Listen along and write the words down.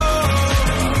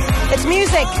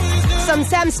music. Some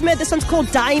Sam Smith. This one's called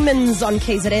Diamonds on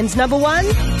KZN's number one.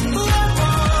 It's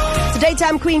the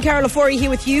Daytime Queen, Carol Ofori, here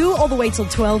with you all the way till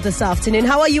 12 this afternoon.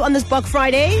 How are you on this Bok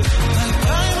Friday?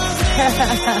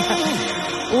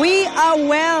 We are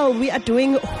well. We are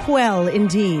doing well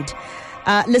indeed.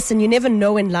 Listen, you never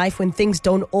know in life when things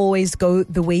don't always go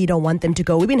the way you don't want them to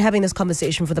go. We've been having this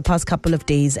conversation for the past couple of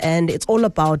days, and it's all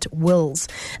about wills.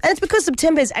 And it's because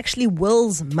September is actually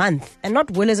Wills Month. And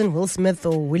not Will as in Will Smith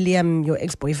or William, your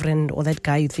ex-boyfriend, or that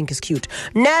guy you think is cute.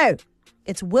 No!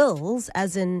 It's wills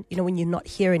as in, when you're not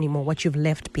here anymore, what you've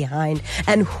left behind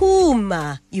and whom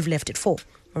you've left it for.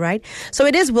 All right. So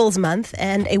it is Wills Month,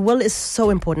 and a will is so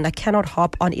important. I cannot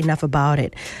harp on enough about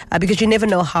it because you never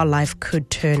know how life could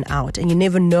turn out, and you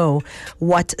never know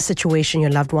what situation your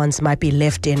loved ones might be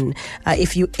left in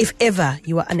if ever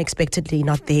you are unexpectedly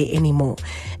not there anymore.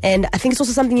 And I think it's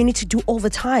also something you need to do all the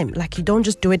time. Like, you don't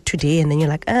just do it today and then you're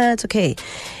like, it's okay.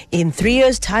 In 3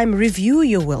 years' time, review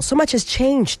your will. So much has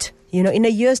changed. In a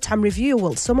year's time, review your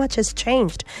will. So much has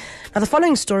changed. Now, the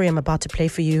following story I'm about to play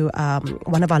for you,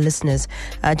 one of our listeners,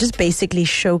 just basically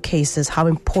showcases how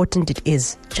important it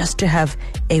is just to have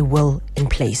a will in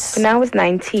place. When I was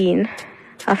 19,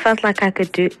 I felt like I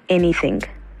could do anything.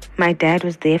 My dad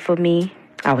was there for me.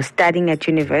 I was studying at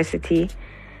university,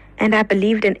 and I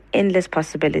believed in endless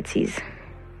possibilities.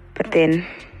 But then,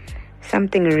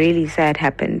 something really sad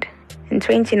happened. In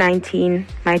 2019,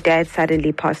 my dad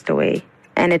suddenly passed away,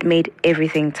 and it made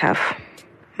everything tough.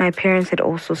 My parents had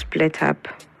also split up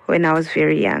when I was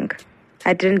very young.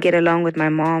 I didn't get along with my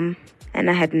mom, and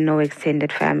I had no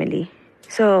extended family.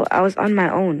 So I was on my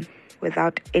own,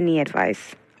 without any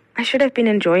advice. I should have been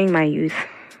enjoying my youth,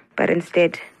 but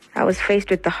instead, I was faced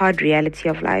with the hard reality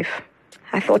of life.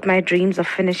 I thought my dreams of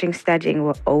finishing studying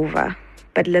were over,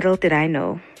 but little did I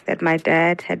know that my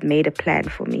dad had made a plan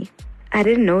for me. I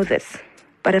didn't know this,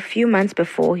 but a few months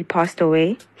before he passed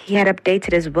away, he had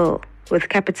updated his will with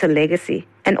Capital Legacy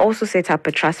and also set up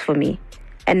a trust for me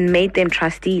and made them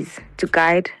trustees to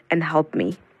guide and help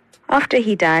me. After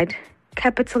he died,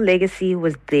 Capital Legacy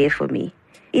was there for me.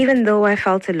 Even though I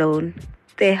felt alone,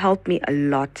 they helped me a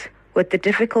lot with the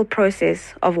difficult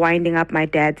process of winding up my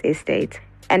dad's estate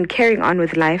and carrying on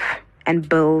with life and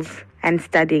bills and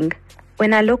studying.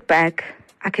 When I look back,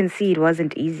 I can see it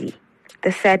wasn't easy.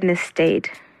 The sadness stayed.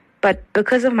 But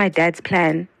because of my dad's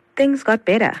plan, things got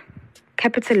better.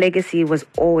 Capital Legacy was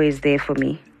always there for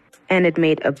me, and it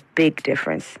made a big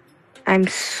difference. I'm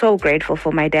so grateful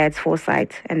for my dad's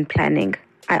foresight and planning.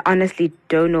 I honestly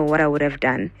don't know what I would have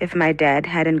done if my dad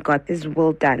hadn't got his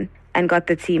will done and got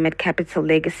the team at Capital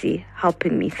Legacy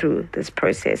helping me through this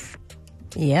process.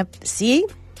 Yep. See?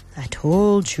 I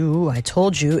told you,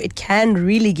 it can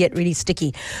really get really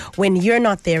sticky when you're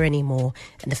not there anymore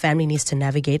and the family needs to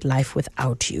navigate life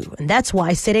without you. And that's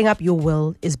why setting up your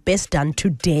will is best done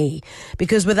today,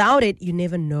 because without it, you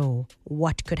never know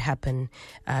what could happen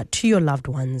to your loved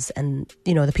ones and,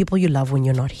 the people you love when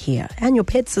you're not here, and your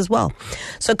pets as well.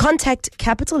 So contact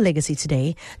Capital Legacy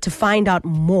today to find out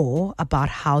more about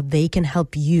how they can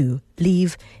help you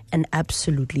leave an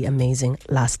absolutely amazing,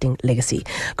 lasting legacy.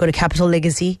 Go to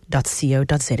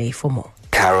capitallegacy.co.za for more.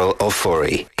 Carol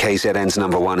Ofori, KZN's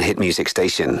number one hit music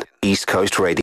station, East Coast Radio.